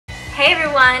Hey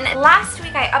everyone! Last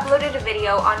week I uploaded a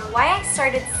video on why I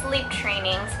started sleep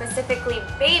training, specifically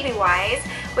Babywise,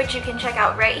 which you can check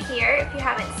out right here if you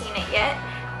haven't seen it yet,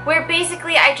 where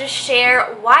basically I just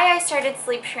share why I started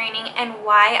sleep training and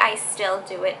why I still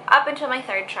do it up until my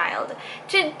third child.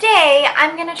 Today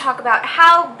I'm going to talk about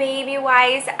how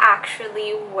Babywise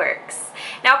actually works.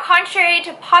 Now, contrary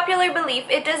to popular belief,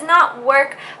 it does not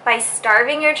work by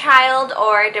starving your child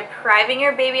or depriving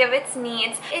your baby of its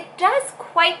needs. It does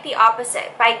quite the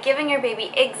opposite by giving your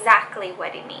baby exactly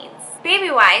what it needs.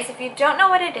 Babywise, if you don't know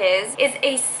what it is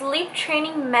a sleep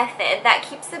training method that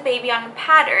keeps the baby on a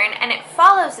pattern, and it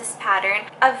follows this pattern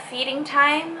of feeding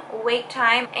time, wake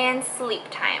time, and sleep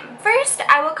time. First,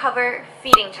 I will cover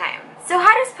feeding time. So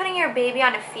how does putting your baby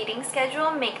on a feeding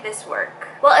schedule make this work?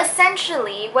 Well,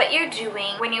 essentially, what you're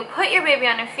doing when you put your baby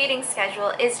on a feeding schedule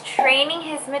is training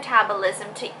his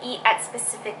metabolism to eat at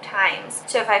specific times.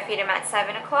 So if I feed him at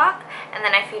 7 o'clock, and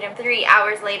then I feed him 3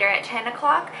 hours later at 10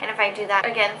 o'clock, and if I do that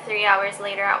again 3 hours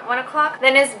later at 1 o'clock,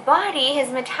 then his body, his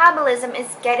metabolism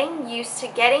is getting used to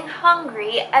getting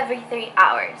hungry every 3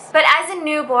 hours. But as a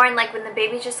newborn, like when the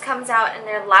baby just comes out and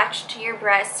they're latched to your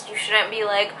breast, you shouldn't be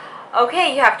like,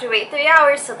 okay, you have to wait 3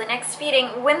 hours till the next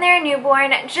feeding. When they're a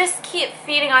newborn, just keep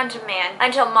feeding on demand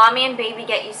until mommy and baby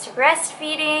get used to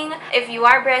breastfeeding. If you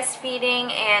are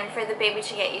breastfeeding, and for the baby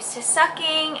to get used to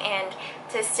sucking and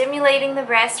to stimulating the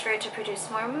breast for it to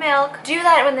produce more milk, do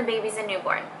that when the baby's a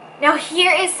newborn. Now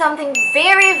here is something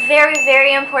very, very,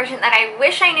 very important that I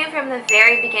wish I knew from the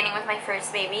very beginning with my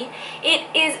first baby. It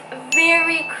is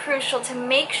very crucial to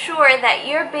make sure that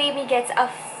your baby gets a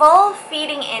full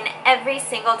feeding in every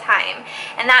single time.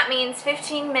 And that means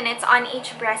 15 minutes on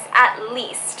each breast at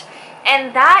least.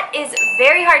 And that is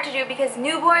very hard to do because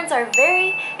newborns are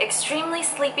very extremely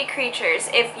sleepy creatures.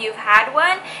 If you've had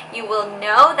one, you will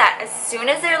know that as soon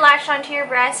as they're latched onto your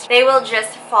breast, they will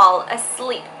just fall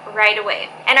asleep right away.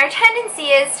 And our tendency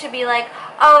is to be like,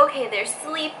 oh, okay, they're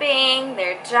sleeping,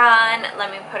 they're done,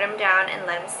 let me put them down and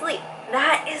let them sleep.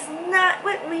 That is not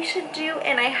what we should do,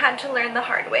 and I had to learn the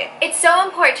hard way. It's so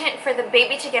important for the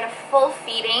baby to get a full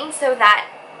feeding so that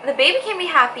the baby can be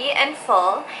happy and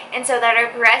full, and so that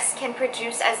our breasts can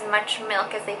produce as much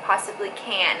milk as they possibly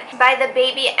can by the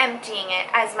baby emptying it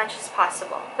as much as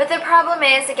possible. But the problem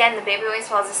is, again, the baby always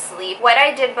falls asleep. What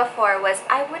I did before was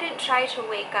I wouldn't try to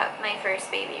wake up my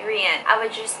first baby, Rian. I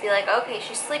would just be like, okay,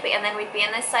 she's sleeping, and then we'd be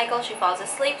in this cycle. She falls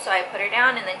asleep, so I put her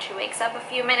down, and then she wakes up a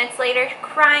few minutes later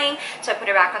crying, so I put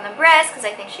her back on the breast because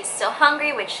I think she's still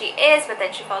hungry, which she is, but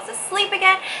then she falls asleep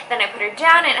again. Then I put her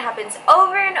down, and it happens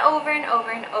over and over and over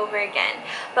and over again.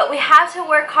 But we have to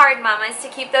work hard, mamas, to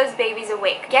keep those babies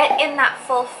awake. Get in that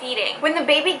full feeding. When the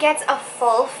baby gets a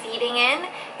full feeding in,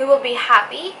 he will be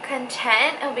happy,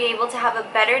 content, he'll be able to have a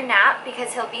better nap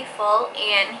because he'll be full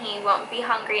and he won't be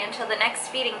hungry until the next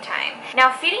feeding time.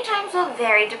 Now, feeding times will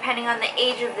vary depending on the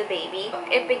age of the baby.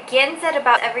 It begins at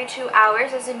about every 2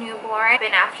 hours as a newborn,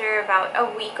 and after about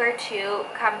a week or two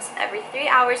comes every 3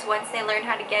 hours once they learn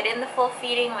how to get in the full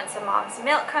feeding, once the mom's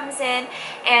milk comes in,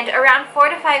 and around 4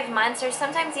 to 5 months, or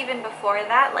sometimes even before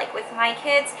that, like with my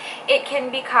kids, it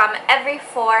can become every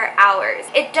 4 hours.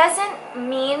 It doesn't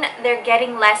mean they're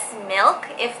getting less milk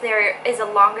if there is a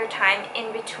longer time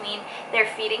in between their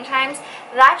feeding times.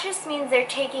 That just means they're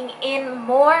taking in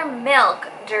more milk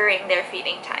during their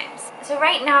feeding times. So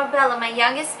right now, Bella, my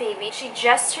youngest baby, she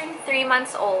just turned 3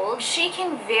 months old. She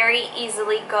can very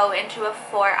easily go into a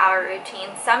 4-hour routine.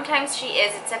 Sometimes she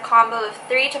is. It's a combo of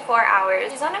 3 to 4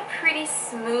 hours. She's on a pretty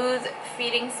smooth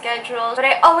feeding schedule, but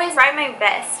I always try my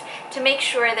best to make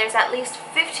sure there's at least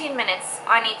 15 minutes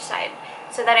on each side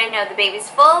so that I know the baby's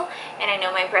full and I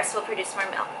know my breast will produce more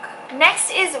milk.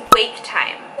 Next is wake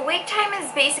time. Wake time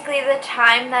is basically the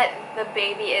time that the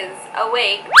baby is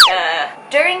awake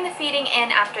during the feeding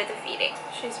and after the feeding.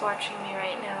 She's watching me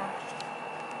right now.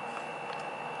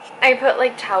 I put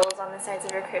like towels on the sides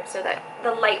of her crib so that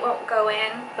the light won't go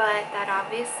in, but that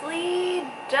obviously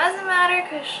doesn't matter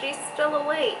because she's still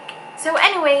awake. So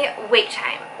anyway, wake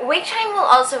time. Wake time will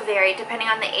also vary depending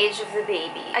on the age of the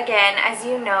baby. Again, as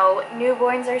you know,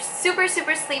 newborns are super,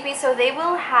 super sleepy, so they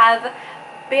will have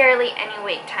barely any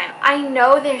wake time. I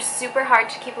know they're super hard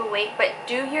to keep awake, but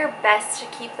do your best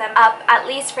to keep them up at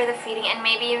least for the feeding and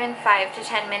maybe even 5 to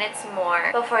 10 minutes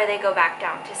more before they go back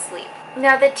down to sleep.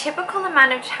 Now, the typical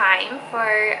amount of time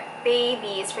for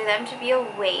babies, for them to be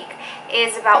awake,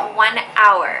 is about 1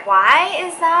 hour. Why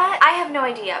is that? I have no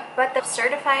idea, but the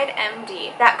certified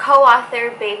MD that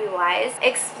co-authored Babywise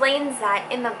explains that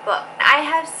in the book. I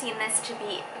have seen this to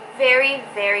be very,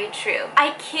 very true.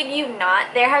 I kid you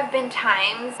not, there have been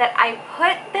times that I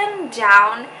put them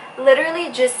down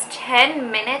literally just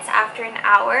 10 minutes after an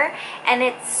hour, and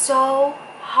it's so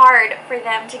hard for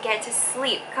them to get to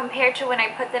sleep compared to when I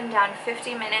put them down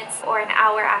 50 minutes or an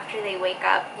hour after they wake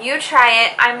up. You try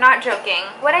it, I'm not joking.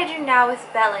 What I do now with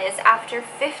Bella is after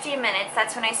 50 minutes,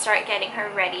 that's when I start getting her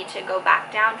ready to go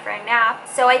back down for a nap.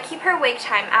 So I keep her wake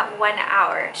time at 1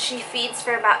 hour. She feeds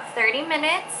for about 30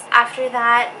 minutes. After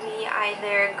that, we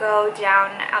either go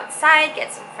down outside,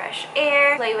 get some fresh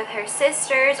air, play with her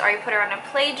sisters, or I put her on a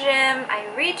play gym. I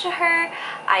read to her,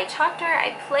 I talk to her,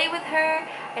 I play with her,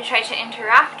 I try to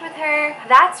interact with her.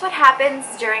 That's what happens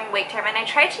during wake time, and I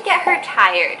try to get her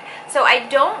tired. So I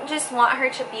don't just want her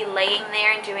to be laying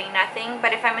there and doing nothing,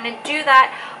 but if I'm going to do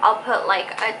that, I'll put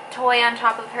like a toy on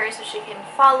top of her so she can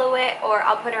follow it, or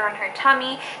I'll put her on her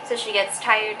tummy so she gets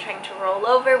tired trying to roll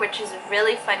over, which is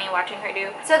really funny watching her do.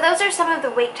 So those are some of the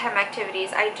wake time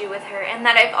activities I do with her, and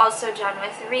that I've also done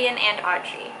with Rian and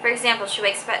Audrey. For example, she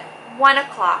wakes up at 1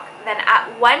 o'clock, then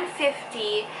at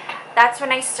 1:50, that's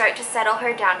when I start to settle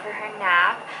her down for her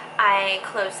nap. I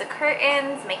close the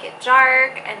curtains, make it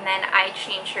dark, and then I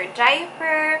change her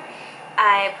diaper.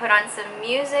 I put on some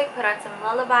music, put on some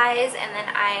lullabies, and then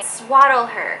I swaddle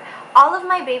her. All of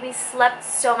my babies slept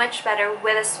so much better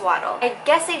with a swaddle. I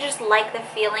guess they just like the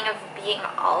feeling of being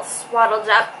all swaddled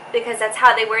up because that's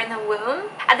how they were in the womb.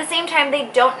 At the same time, they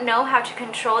don't know how to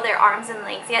control their arms and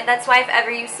legs yet. That's why if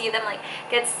ever you see them like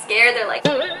get scared, they're like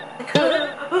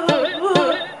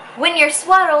when you're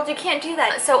swaddled, you can't do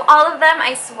that. So all of them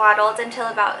I swaddled until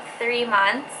about 3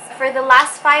 months. For the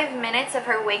last 5 minutes of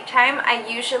her wake time, I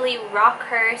usually rock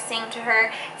her, sing to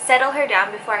her, settle her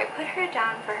down before I put her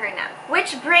down for her nap.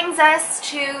 Which brings us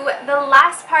to the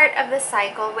last part of the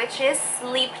cycle, which is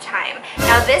sleep time.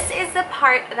 Now this is the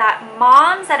part that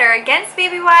moms that are against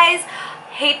Babywise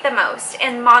hate the most,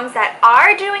 and moms that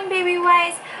are doing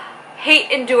Babywise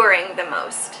hate enduring the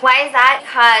most. Why is that?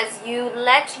 Because you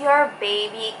let your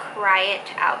baby cry it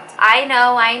out. I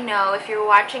know, if you're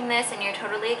watching this and you're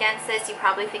totally against this, you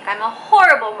probably think I'm a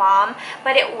horrible mom,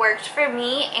 but it worked for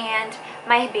me, and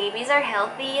my babies are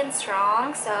healthy and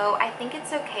strong, so I think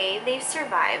it's okay. They've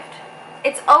survived.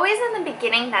 It's always in the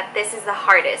beginning that this is the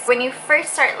hardest, when you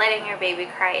first start letting your baby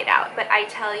cry it out, but I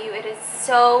tell you, it is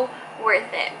so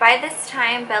worth it. By this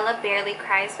time, Bella barely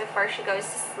cries before she goes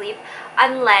to sleep,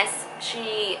 unless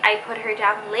I put her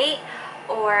down late,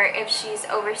 or if she's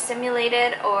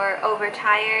overstimulated or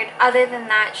overtired. Other than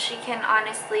that, she can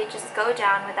honestly just go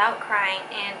down without crying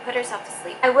and put herself to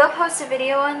sleep. I will post a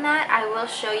video on that. I will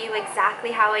show you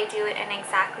exactly how I do it and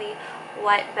exactly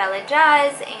what Bella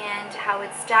does and how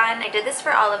it's done. I did this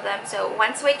for all of them. So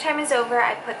once wake time is over,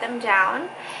 I put them down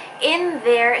in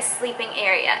their sleeping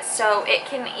area. So it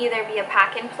can either be a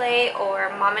pack and play, or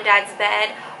mom and dad's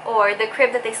bed, or the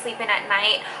crib that they sleep in at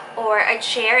night, or a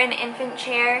chair, an infant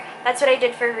chair. That's what I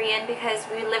did for Rian because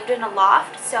we lived in a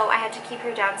loft, so I had to keep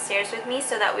her downstairs with me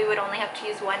so that we would only have to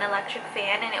use one electric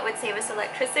fan and it would save us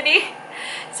electricity.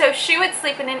 So she would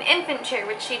sleep in an infant chair,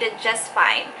 which she did just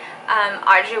fine.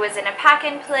 Audrey was in a pack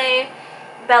and play.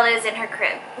 Bella is in her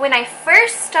crib. When I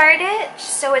first started,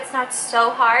 so it's not so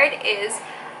hard, is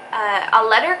I'll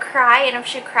let her cry, and if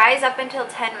she cries up until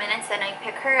 10 minutes, then I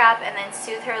pick her up and then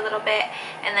soothe her a little bit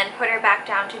and then put her back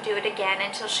down to do it again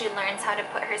until she learns how to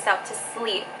put herself to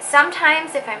sleep.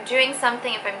 Sometimes if I'm doing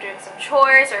something, if I'm doing some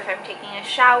chores, or if I'm taking a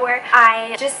shower,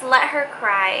 I just let her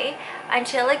cry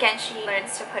until again she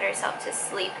learns to put herself to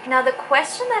sleep. Now the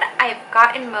question that I've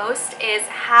gotten most is,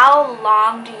 how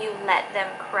long do you let them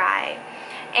cry?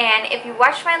 And if you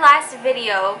watched my last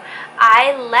video,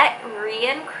 I let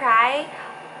Rian cry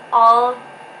all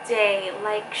day.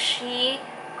 Like, she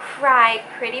cried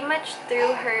pretty much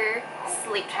through her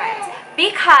sleep times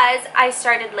because I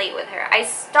started late with her. I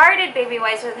started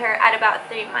Babywise with her at about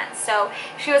 3 months, so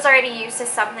she was already used to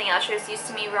something else. She was used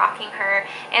to me rocking her,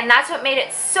 and that's what made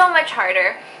it so much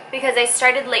harder because I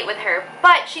started late with her,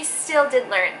 but she still did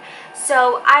learn.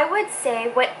 So I would say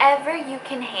whatever you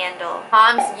can handle.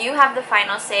 Moms, you have the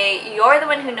final say. You're the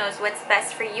one who knows what's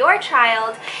best for your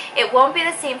child. It won't be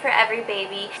the same for every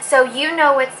baby, so you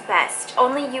know what's best.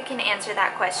 Only you can answer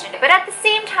that question. But at the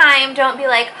same time, don't be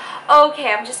like,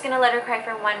 okay, I'm just gonna let her cry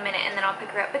for 1 minute and then I'll pick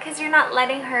her up, because you're not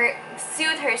letting her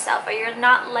soothe herself, or you're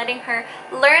not letting her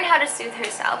learn how to soothe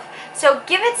herself. So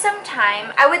give it some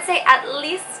time. I would say at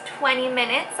least 20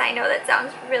 minutes. I know that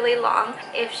sounds really long.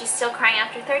 If she's still crying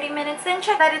after 30 minutes, then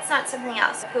check that it's not something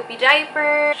else. Poopy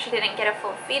diaper, she didn't get a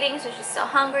full feeding, so she's still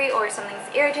hungry, or something's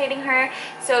irritating her.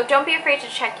 So don't be afraid to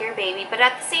check your baby, but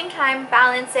at the same time,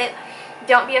 balance it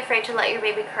Don't be afraid to let your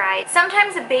baby cry.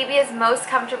 Sometimes a baby is most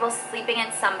comfortable sleeping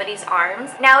in somebody's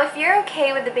arms. Now, if you're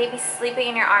okay with the baby sleeping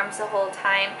in your arms the whole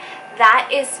time, that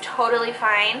is totally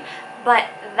fine, but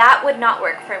that would not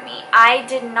work for me. I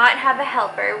did not have a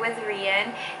helper with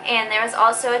Rian, and there was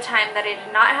also a time that I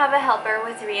did not have a helper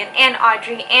with Rian and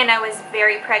Audrey, and I was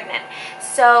very pregnant.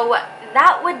 So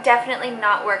that would definitely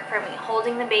not work for me.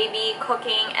 Holding the baby,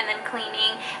 cooking, and then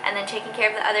cleaning, and then taking care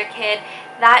of the other kid,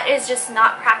 that is just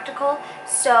not practical,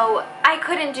 so I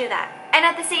couldn't do that. And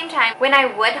at the same time, when I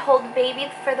would hold the baby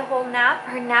for the whole nap,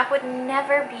 her nap would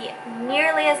never be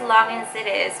nearly as long as it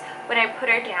is when I put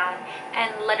her down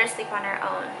and let her sleep on her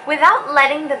own. Without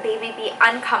letting the baby be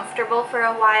uncomfortable for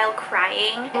a while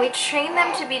crying, we train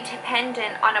them to be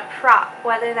dependent on a prop,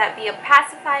 whether that be a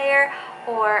pacifier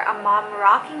or a mom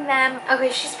rocking them.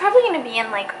 Okay, she's probably going to be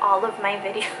in like all of my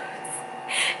videos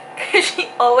because she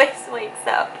always wakes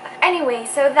up. Anyway,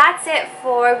 so that's it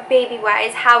for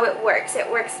Babywise, how it works.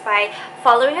 It works by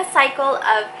following a cycle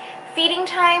of feeding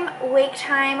time, wake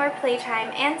time or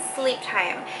playtime, and sleep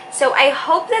time. So I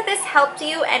hope that this helped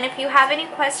you, and if you have any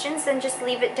questions, then just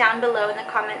leave it down below in the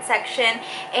comment section.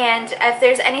 And if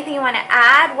there's anything you want to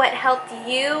add, what helped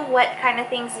you, what kind of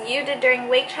things you did during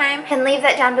wake time, then leave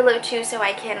that down below too so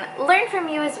I can learn from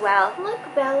you as well.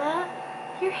 Look, Bella,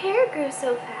 your hair grew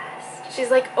so fast. She's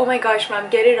like, oh my gosh, Mom,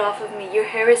 get it off of me. Your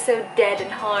hair is so dead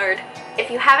and hard. If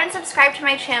you haven't subscribed to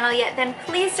my channel yet, then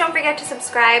please don't forget to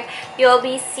subscribe. You'll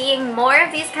be seeing more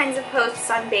of these kinds of posts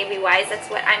on Babywise. That's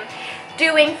what I'm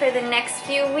doing for the next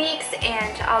few weeks,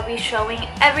 and I'll be showing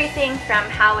everything from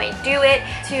how I do it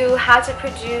to how to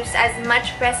produce as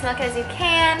much breast milk as you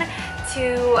can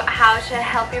to how to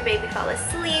help your baby fall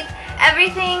asleep.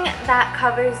 Everything that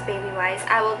covers Babywise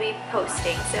I will be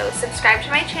posting. So subscribe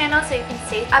to my channel so you can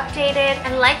stay updated,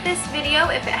 and like this video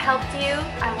if it helped you.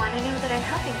 I want to know that I'm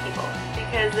helping people,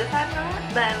 because if I'm not,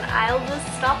 then I'll just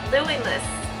stop doing this.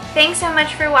 Thanks so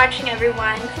much for watching,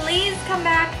 everyone. Please come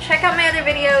back, check out my other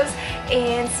videos,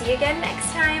 and see you again next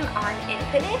time on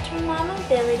Infinite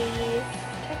Mamabilities.